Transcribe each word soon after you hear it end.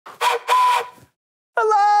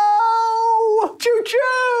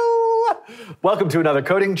Welcome to another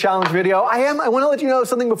coding challenge video. I want to let you know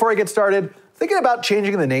something before I get started. Thinking about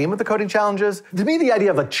changing the name of the coding challenges. To me, the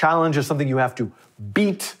idea of a challenge is something you have to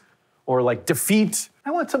beat or like defeat.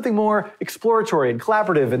 I want something more exploratory and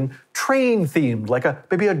collaborative and train themed,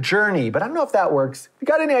 like maybe a journey, but I don't know if that works. If you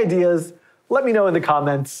got any ideas, let me know in the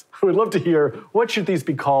comments. I would love to hear what should these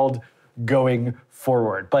be called going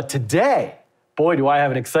forward. But today, boy, do I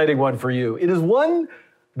have an exciting one for you. It is one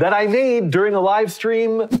that I made during a live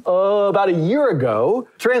stream about a year ago,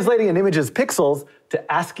 translating an image's pixels to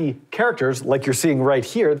ASCII characters like you're seeing right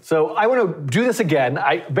here. So I want to do this again.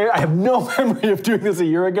 I have no memory of doing this a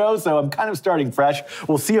year ago, so I'm kind of starting fresh.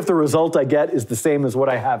 We'll see if the result I get is the same as what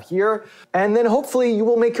I have here. And then hopefully you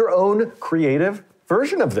will make your own creative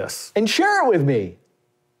version of this and share it with me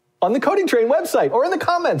on the Coding Train website, or in the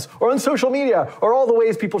comments, or on social media, or all the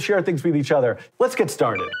ways people share things with each other. Let's get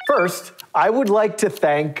started. First, I would like to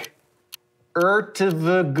thank This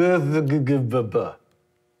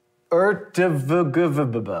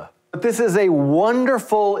is a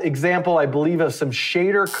wonderful example, I believe, of some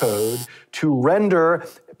shader code to render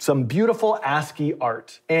some beautiful ASCII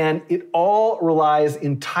art. And it all relies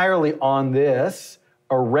entirely on this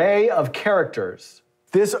array of characters.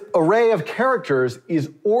 This array of characters is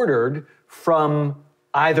ordered from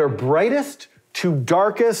either brightest to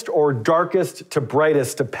darkest or darkest to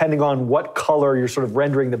brightest, depending on what color you're sort of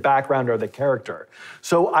rendering the background or the character.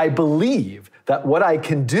 So I believe that what I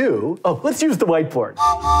can do, let's use the whiteboard.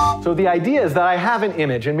 So the idea is that I have an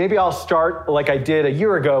image, and maybe I'll start like I did a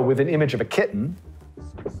year ago with an image of a kitten.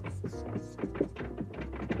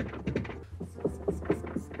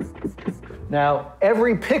 Now,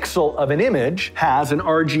 every pixel of an image has an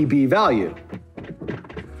RGB value.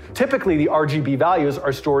 Typically, the RGB values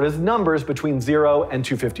are stored as numbers between 0 and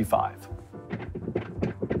 255.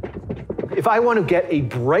 If I want to get a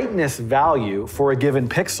brightness value for a given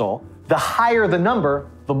pixel, the higher the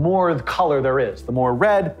number, the more color there is. The more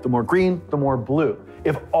red, the more green, the more blue.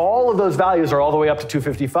 If all of those values are all the way up to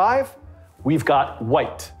 255, we've got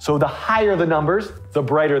white. So the higher the numbers, the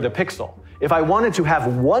brighter the pixel. If I wanted to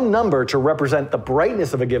have one number to represent the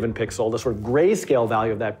brightness of a given pixel, the sort of grayscale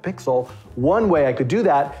value of that pixel, one way I could do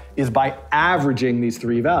that is by averaging these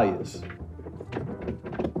three values.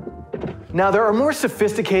 Now, there are more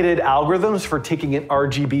sophisticated algorithms for taking an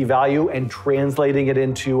RGB value and translating it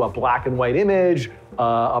into a black and white image,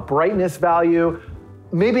 a brightness value.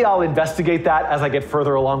 Maybe I'll investigate that as I get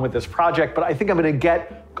further along with this project, but I think I'm going to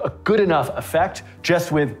get a good enough effect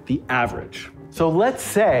just with the average. So let's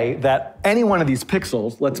say that any one of these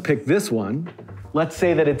pixels, let's pick this one, let's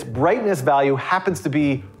say that its brightness value happens to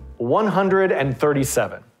be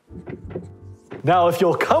 137. Now, if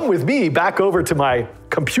you'll come with me back over to my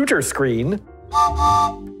computer screen,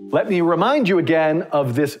 let me remind you again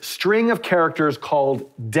of this string of characters called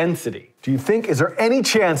density. Is there any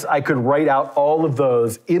chance I could write out all of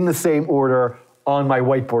those in the same order on my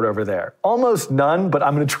whiteboard over there? Almost none, but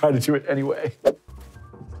I'm going to try to do it anyway.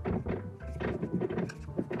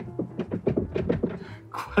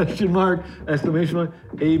 Question mark, exclamation mark,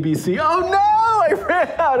 ABC. Oh no, I ran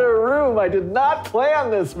out of room. I did not plan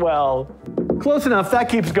this well. Close enough, that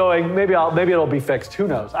keeps going. Maybe it'll be fixed, who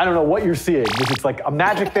knows? I don't know what you're seeing. It's like a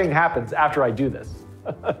magic thing happens after I do this.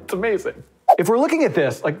 It's amazing. If we're looking at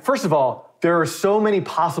this, like, first of all, there are so many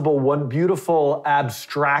possible beautiful,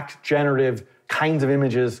 abstract, generative kinds of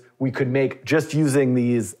images we could make just using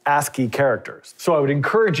these ASCII characters. So I would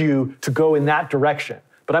encourage you to go in that direction.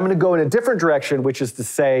 But I'm going to go in a different direction, which is to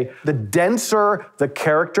say, the denser the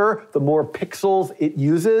character, the more pixels it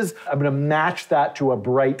uses, I'm going to match that to a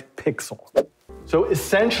bright pixel. So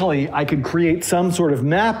essentially, I could create some sort of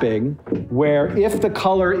mapping where if the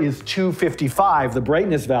color is 255, the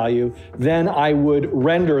brightness value, then I would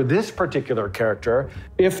render this particular character.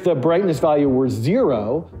 If the brightness value were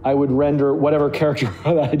 0, I would render whatever character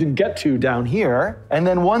that I didn't get to down here. And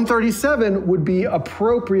then 137 would be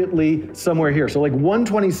appropriately somewhere here. So like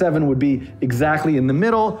 127 would be exactly in the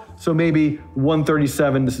middle. So maybe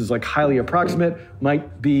 137, this is like highly approximate,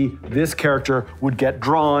 might be this character would get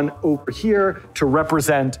drawn over here to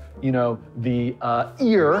represent, the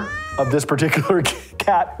ear of this particular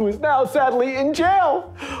cat who is now sadly in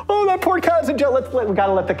jail. Oh, that poor cat is in jail. We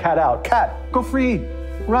gotta let the cat out. Cat, go free,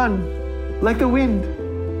 run, like the wind,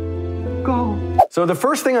 go. So the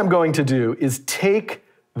first thing I'm going to do is take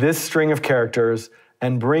this string of characters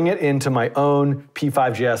and bring it into my own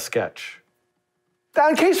P5JS sketch. Now,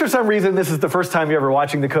 in case for some reason this is the first time you're ever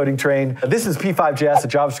watching the Coding Train, this is P5JS, a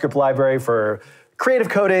JavaScript library for creative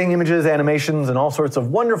coding, images, animations, and all sorts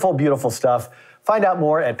of wonderful, beautiful stuff. Find out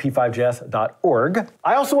more at p5js.org.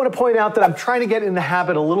 I also want to point out that I'm trying to get in the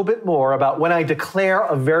habit a little bit more about when I declare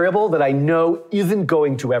a variable that I know isn't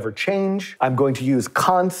going to ever change, I'm going to use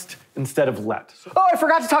const instead of let. Oh, I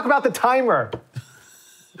forgot to talk about the timer.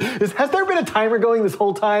 Has there been a timer going this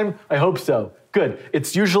whole time? I hope so. Good.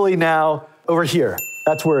 It's usually now over here.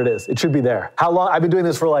 That's where it is. It should be there. How long? I've been doing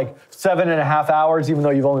this for like 7.5 hours, even though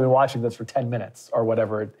you've only been watching this for 10 minutes or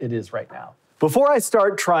whatever it is right now. Before I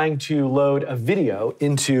start trying to load a video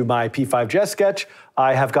into my P5JS sketch,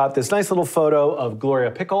 I have got this nice little photo of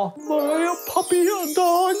Gloria Pickle, my puppy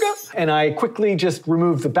dog. And I quickly just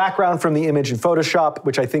removed the background from the image in Photoshop,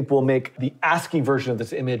 which I think will make the ASCII version of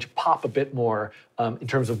this image pop a bit more in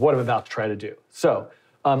terms of what I'm about to try to do. So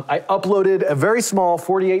I uploaded a very small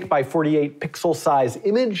 48 by 48 pixel size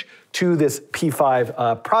image to this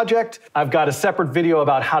P5 project. I've got a separate video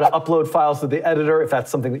about how to upload files to the editor if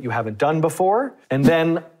that's something that you haven't done before. And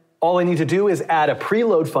then all I need to do is add a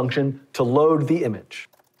preload function to load the image.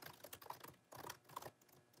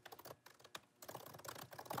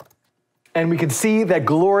 And we can see that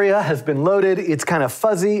Gloria has been loaded. It's kind of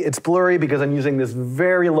fuzzy, it's blurry because I'm using this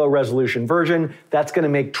very low resolution version. That's gonna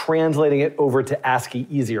make translating it over to ASCII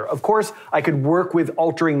easier. Of course, I could work with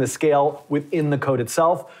altering the scale within the code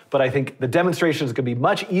itself, but I think the demonstration is gonna be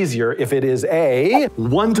much easier if it is a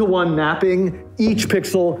one-to-one mapping. Each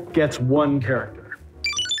pixel gets one character.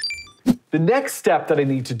 The next step that I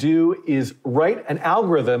need to do is write an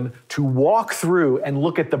algorithm to walk through and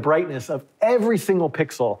look at the brightness of every single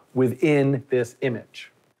pixel within this image.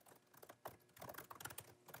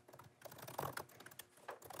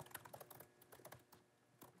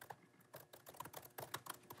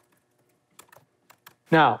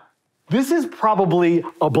 Now, this is probably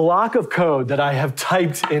a block of code that I have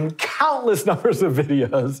typed in countless numbers of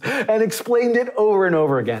videos and explained it over and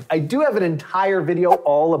over again. I do have an entire video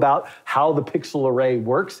all about how the pixel array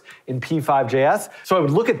works in P5JS, so I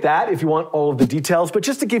would look at that if you want all of the details, but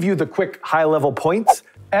just to give you the quick high-level points,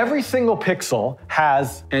 every single pixel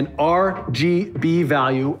has an RGB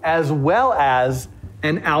value as well as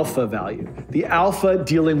an alpha value. The alpha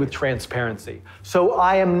dealing with transparency. So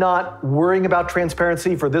I am not worrying about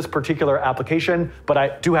transparency for this particular application, but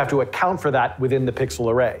I do have to account for that within the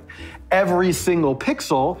pixel array. Every single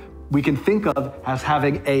pixel we can think of as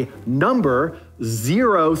having a number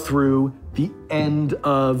 0 through the end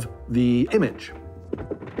of the image.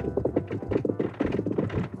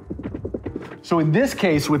 So in this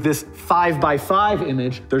case, with this 5x5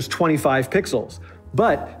 image, there's 25 pixels.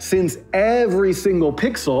 But since every single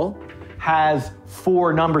pixel has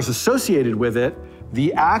 4 numbers associated with it,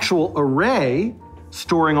 the actual array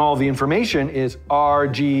storing all the information is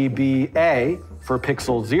RGBA for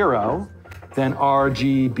pixel 0, then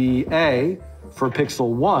RGBA for pixel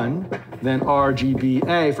 1, then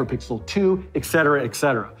RGBA for pixel 2, et cetera, et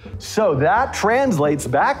cetera. So that translates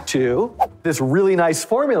back to this really nice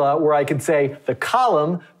formula where I can say the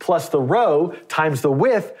column plus the row times the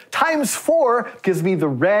width times 4 gives me the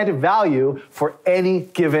red value for any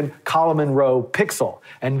given column and row pixel.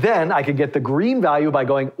 And then I could get the green value by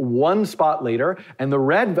going 1 spot later and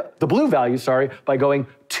the blue value, by going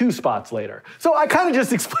 2 spots later. So I kind of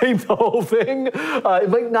just explained the whole thing. It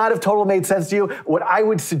might not have totally made sense to you. What I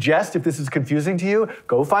would suggest, if this is confusing to you,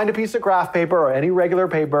 go find a piece of graph paper or any regular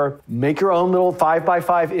paper, make your own little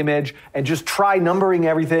 5x5 image, and just try numbering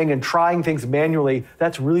everything and trying things manually.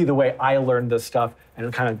 That's really the way I learned this stuff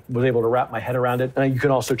and kind of was able to wrap my head around it. And you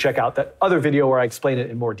can also check out that other video where I explain it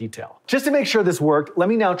in more detail. Just to make sure this worked, let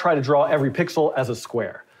me now try to draw every pixel as a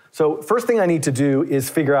square. So first thing I need to do is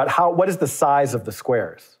figure out what is the size of the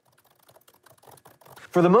squares.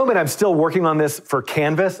 For the moment, I'm still working on this for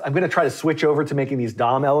canvas. I'm gonna try to switch over to making these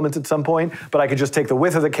DOM elements at some point, but I could just take the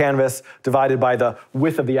width of the canvas divided by the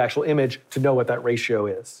width of the actual image to know what that ratio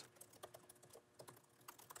is.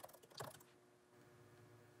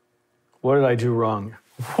 What did I do wrong?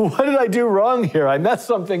 What did I do wrong here? I messed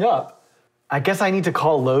something up. I guess I need to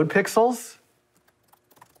call load pixels.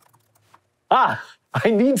 I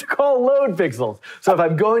need to call load pixels. So if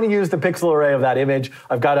I'm going to use the pixel array of that image,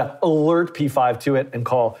 I've got to alert P5 to it and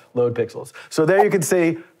call load pixels. So there you can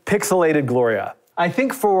see pixelated Gloria. I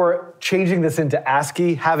think for changing this into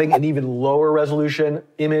ASCII, having an even lower resolution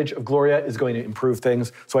image of Gloria is going to improve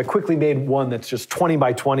things. So I quickly made one that's just 20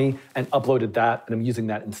 by 20 and uploaded that, and I'm using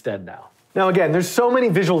that instead now. Now again, there's so many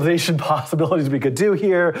visualization possibilities we could do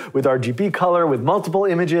here with RGB color, with multiple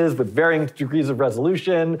images, with varying degrees of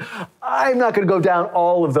resolution. I'm not gonna go down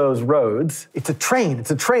all of those roads. It's a train,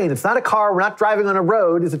 it's not a car, we're not driving on a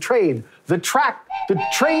road, it's a train. The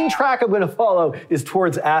train track I'm gonna follow is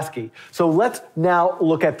towards ASCII. So let's now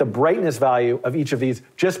look at the brightness value of each of these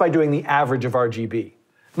just by doing the average of RGB.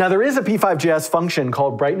 Now there is a P5JS function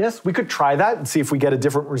called brightness. We could try that and see if we get a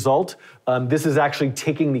different result. This is actually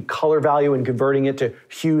taking the color value and converting it to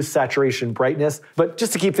hue, saturation, brightness. But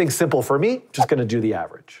just to keep things simple for me, just gonna do the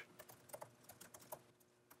average.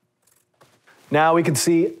 Now we can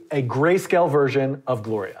see a grayscale version of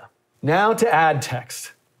Gloria. Now to add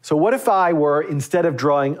text. So what if I were, instead of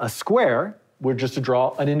drawing a square, were just to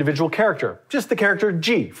draw an individual character, just the character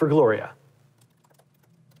G for Gloria.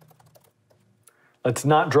 Let's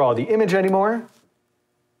not draw the image anymore.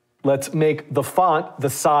 Let's make the font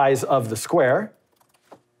the size of the square.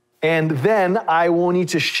 And then I will need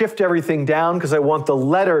to shift everything down because I want the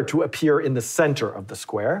letter to appear in the center of the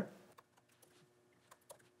square.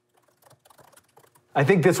 I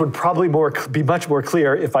think this would probably be much more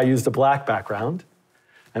clear if I used a black background.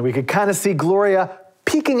 And we could kind of see Gloria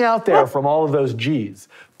peeking out there from all of those G's.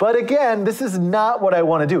 But again, this is not what I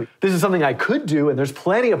want to do. This is something I could do, and there's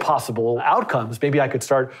plenty of possible outcomes. Maybe I could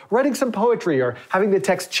start writing some poetry or having the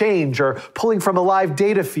text change or pulling from a live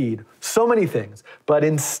data feed. So many things. But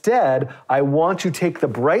instead, I want to take the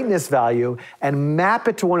brightness value and map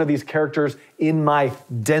it to one of these characters in my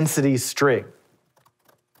density string.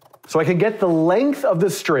 So I can get the length of the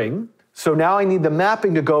string. So now I need the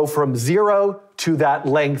mapping to go from 0 to that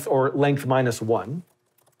length, or length minus 1.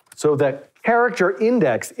 So the character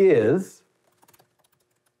index is,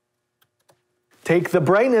 take the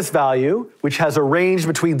brightness value, which has a range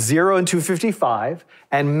between 0 and 255,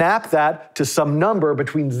 and map that to some number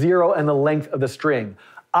between 0 and the length of the string.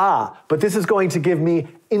 But this is going to give me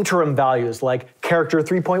interim values like character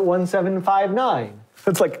 3.1759.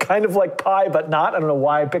 It's like kind of like pi, but not. I don't know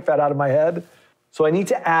why I picked that out of my head. So I need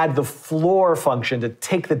to add the floor function to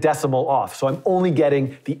take the decimal off. So I'm only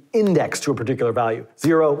getting the index to a particular value.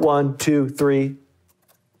 0, 1, 2, 3.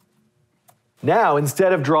 Now,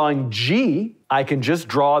 instead of drawing G, I can just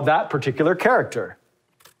draw that particular character.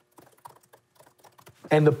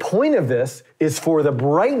 And the point of this is for the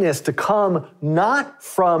brightness to come not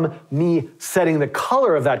from me setting the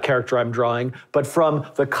color of that character I'm drawing, but from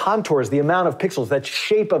the contours, the amount of pixels, that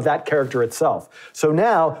shape of that character itself. So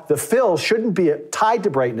now the fill shouldn't be tied to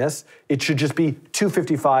brightness, it should just be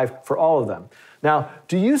 255 for all of them. Now,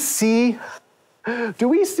 do we see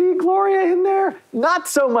Gloria in there? Not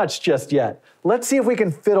so much just yet. Let's see if we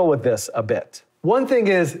can fiddle with this a bit. One thing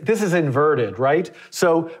is, this is inverted, right?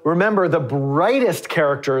 So remember, the brightest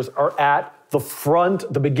characters are at the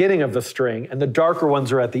front, the beginning of the string, and the darker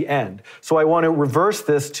ones are at the end. So I want to reverse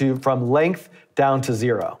this from length down to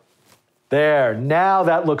 0. There, now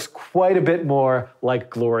that looks quite a bit more like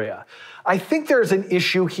Gloria. I think there's an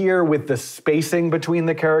issue here with the spacing between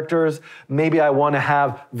the characters. Maybe I want to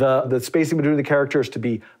have the spacing between the characters to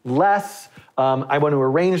be less. I want to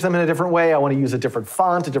arrange them in a different way. I want to use a different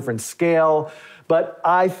font, a different scale. But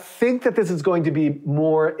I think that this is going to be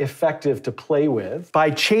more effective to play with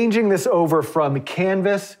by changing this over from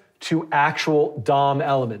canvas to actual DOM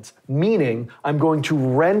elements, meaning I'm going to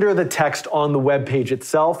render the text on the web page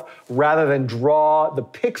itself rather than draw the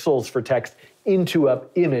pixels for text into an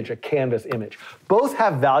image, a canvas image. Both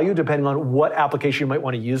have value depending on what application you might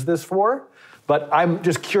want to use this for. But I'm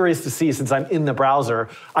just curious to see, since I'm in the browser,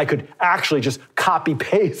 I could actually just copy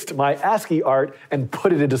paste my ASCII art and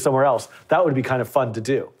put it into somewhere else. That would be kind of fun to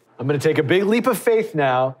do. I'm going to take a big leap of faith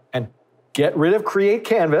now and get rid of create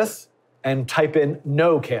canvas and type in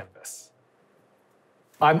no canvas.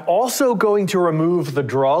 I'm also going to remove the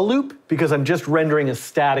draw loop because I'm just rendering a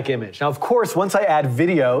static image. Now, of course, once I add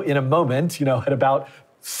video in a moment, at about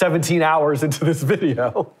 17 hours into this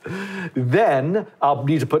video, then I'll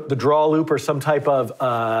need to put the draw loop or some type of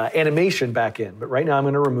animation back in. But right now I'm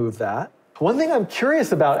going to remove that. One thing I'm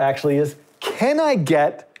curious about actually is, can I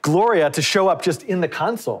get Gloria to show up just in the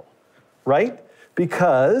console, right?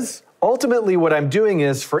 Because ultimately what I'm doing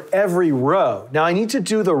is for every row, now I need to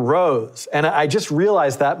do the rows, and I just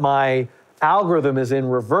realized that my algorithm is in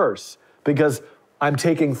reverse because I'm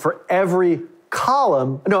taking for every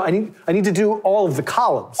column, no, I need to do all of the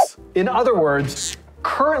columns. In other words,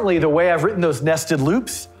 currently the way I've written those nested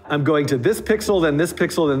loops, I'm going to this pixel, then this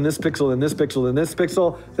pixel, then this pixel, then this pixel, then this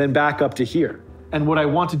pixel, then back up to here. And what I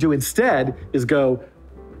want to do instead is go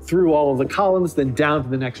through all of the columns, then down to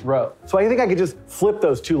the next row. So I think I could just flip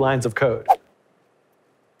those 2 lines of code.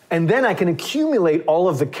 And then I can accumulate all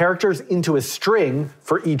of the characters into a string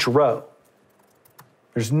for each row.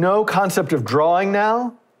 There's no concept of drawing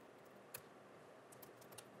now.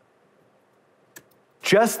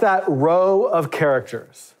 Just that row of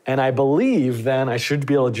characters. And I believe then I should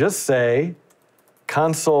be able to just say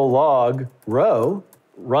console log row,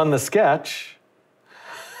 run the sketch.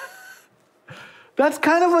 That's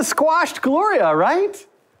kind of a squashed Gloria, right?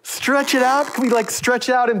 Stretch it out. Can we like stretch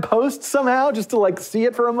it out in post somehow just to like see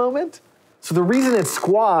it for a moment? So the reason it's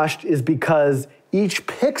squashed is because each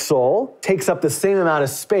pixel takes up the same amount of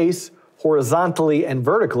space horizontally and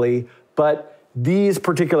vertically, but these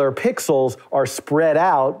particular pixels are spread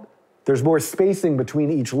out. There's more spacing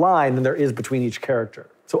between each line than there is between each character.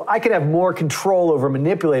 So I can have more control over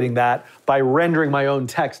manipulating that by rendering my own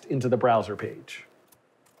text into the browser page.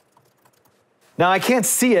 Now I can't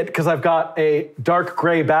see it because I've got a dark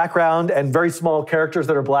gray background and very small characters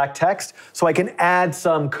that are black text, so I can add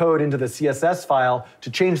some code into the CSS file to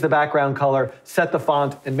change the background color, set the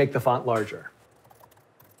font, and make the font larger.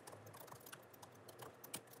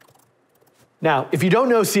 Now, if you don't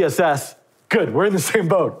know CSS, good, we're in the same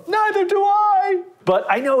boat. Neither do I! But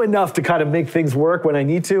I know enough to kind of make things work when I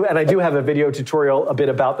need to, and I do have a video tutorial a bit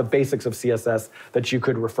about the basics of CSS that you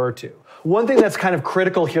could refer to. One thing that's kind of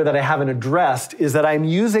critical here that I haven't addressed is that I'm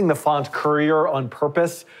using the font Courier on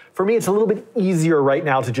purpose. For me, it's a little bit easier right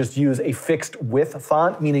now to just use a fixed width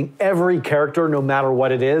font, meaning every character, no matter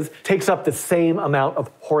what it is, takes up the same amount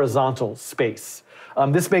of horizontal space.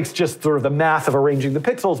 This makes just sort of the math of arranging the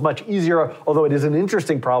pixels much easier, although it is an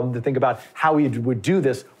interesting problem to think about how we would do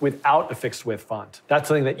this without a fixed width font. That's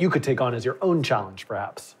something that you could take on as your own challenge,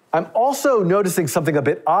 perhaps. I'm also noticing something a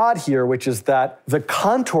bit odd here, which is that the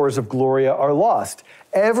contours of Gloria are lost.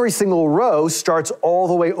 Every single row starts all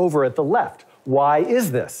the way over at the left. Why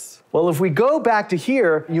is this? Well, if we go back to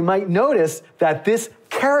here, you might notice that this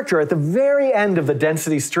character at the very end of the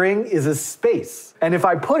density string is a space. And if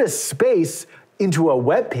I put a space into a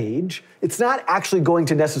web page, it's not actually going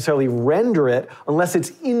to necessarily render it unless it's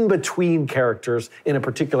in between characters in a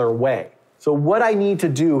particular way. So what I need to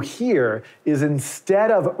do here is, instead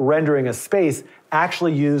of rendering a space,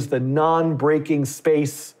 actually use the non-breaking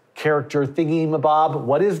space character thingy-mabob.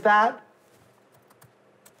 What is that?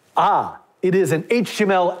 It is an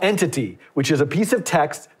HTML entity, which is a piece of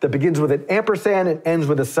text that begins with an ampersand and ends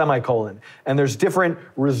with a semicolon. And there's different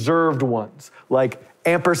reserved ones, like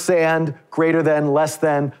ampersand, greater than, less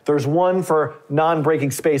than. There's one for non-breaking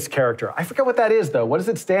space character. I forget what that is, though. What does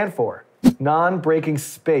it stand for? Non-breaking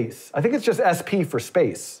space. I think it's just SP for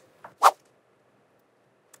space.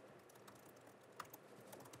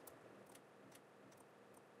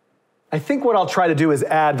 I think what I'll try to do is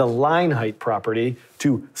add the line height property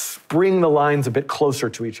to bring the lines a bit closer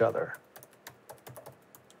to each other.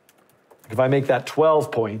 If I make that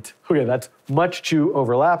 12 point, okay, that's much too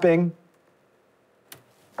overlapping.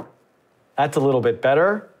 That's a little bit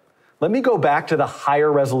better. Let me go back to the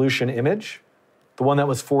higher resolution image, the one that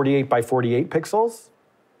was 48 by 48 pixels.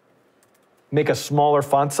 Make a smaller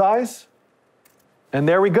font size. And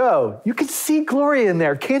there we go. You can see Gloria in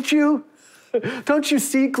there, can't you? Don't you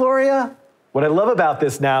see Gloria? What I love about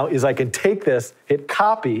this now is I can take this, hit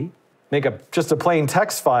copy, make just a plain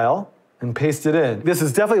text file, and paste it in. This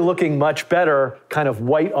is definitely looking much better, kind of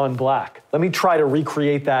white on black. Let me try to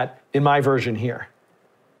recreate that in my version here.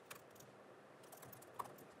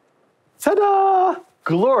 Ta-da!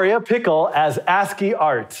 Gloria Pickle as ASCII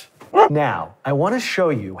art. Now, I want to show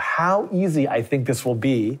you how easy I think this will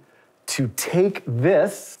be to take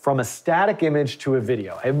this from a static image to a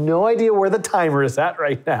video. I have no idea where the timer is at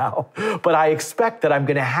right now, but I expect that I'm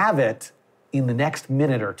going to have it in the next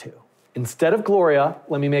minute or two. Instead of Gloria,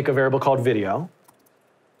 let me make a variable called video.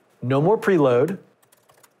 No more preload.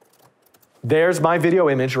 There's my video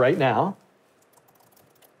image right now.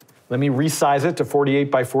 Let me resize it to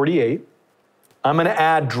 48 by 48. I'm going to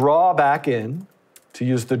add draw back in to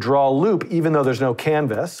use the draw loop, even though there's no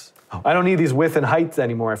canvas. I don't need these width and heights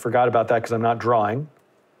anymore. I forgot about that because I'm not drawing.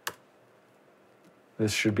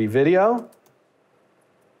 This should be video.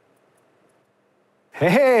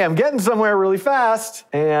 Hey, I'm getting somewhere really fast.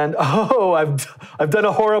 And oh, I've done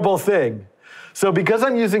a horrible thing. So because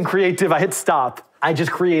I'm using creative, I hit stop. I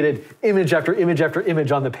just created image after image after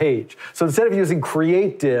image on the page. So instead of using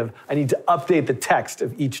create div, I need to update the text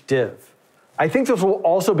of each div. I think this will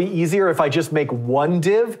also be easier if I just make one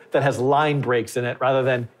div that has line breaks in it rather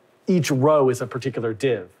than each row is a particular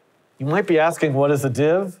div. You might be asking, what is a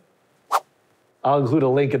div? I'll include a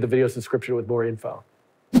link in the video description with more info.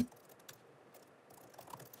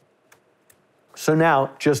 So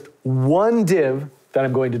now, just one div that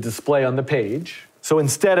I'm going to display on the page. So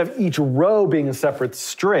instead of each row being a separate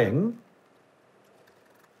string,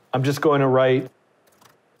 I'm just going to write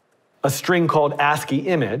a string called ASCII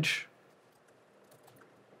image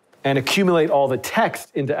and accumulate all the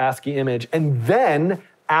text into ASCII image, and then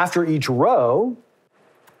after each row,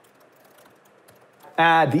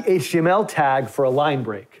 add the HTML tag for a line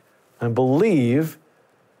break. I believe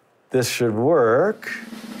this should work.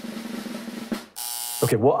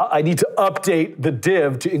 Okay, well, I need to update the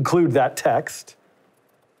div to include that text.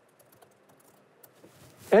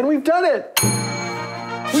 And we've done it.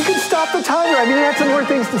 We can stop the timer. I mean, I had some more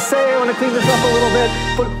things to say. I want to clean this up a little bit,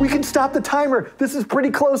 but we can stop the timer. This is pretty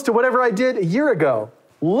close to whatever I did a year ago.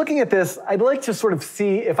 Looking at this, I'd like to sort of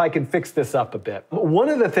see if I can fix this up a bit. One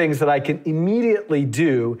of the things that I can immediately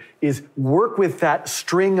do is work with that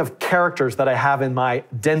string of characters that I have in my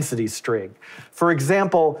density string. For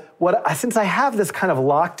example, since I have this kind of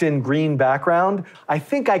locked-in green background, I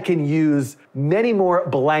think I can use many more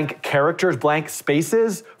blank characters, blank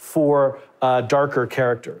spaces for darker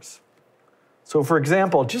characters. So for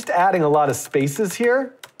example, just adding a lot of spaces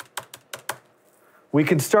here, we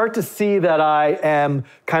can start to see that I am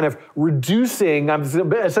kind of reducing, I'm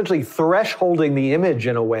essentially thresholding the image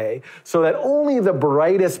in a way so that only the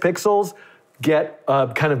brightest pixels get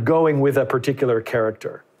kind of going with a particular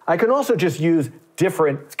character. I can also just use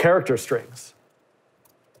different character strings.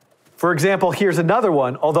 For example, here's another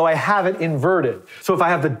one, although I have it inverted. So if I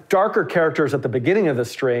have the darker characters at the beginning of the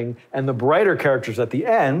string and the brighter characters at the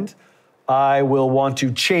end, I will want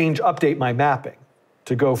to update my mapping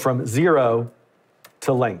to go from 0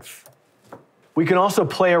 to length. We can also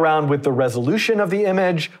play around with the resolution of the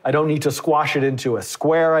image. I don't need to squash it into a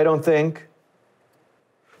square, I don't think.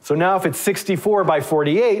 So now if it's 64 by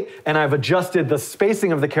 48 and I've adjusted the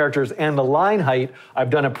spacing of the characters and the line height, I've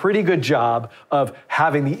done a pretty good job of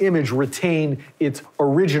having the image retain its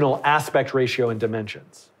original aspect ratio and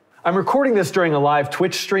dimensions. I'm recording this during a live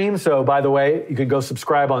Twitch stream, so by the way, you can go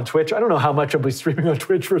subscribe on Twitch. I don't know how much I'll be streaming on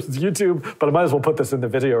Twitch versus YouTube, but I might as well put this in the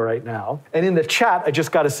video right now. And in the chat, I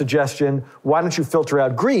just got a suggestion. Why don't you filter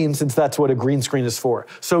out green, since that's what a green screen is for?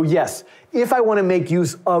 So yes, if I want to make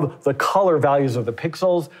use of the color values of the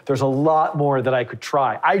pixels, there's a lot more that I could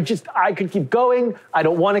try. I could keep going. I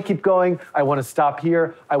don't want to keep going. I want to stop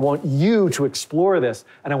here. I want you to explore this,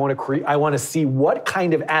 and I want to see what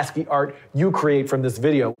kind of ASCII art you create from this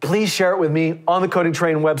video. Please share it with me on the Coding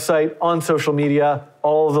Train website, on social media.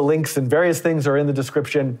 All the links and various things are in the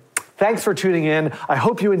description. Thanks for tuning in. I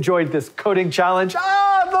hope you enjoyed this coding challenge.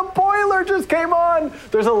 The boiler just came on.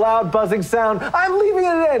 There's a loud buzzing sound. I'm leaving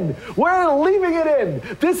it in. We're leaving it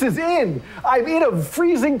in. This is in. I'm in a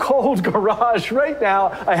freezing cold garage right now.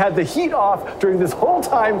 I had the heat off during this whole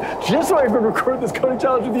time just so I could record this coding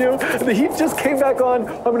challenge with you. And the heat just came back on.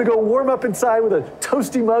 I'm going to go warm up inside with a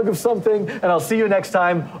toasty mug of something, and I'll see you next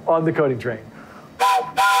time on the Coding Train.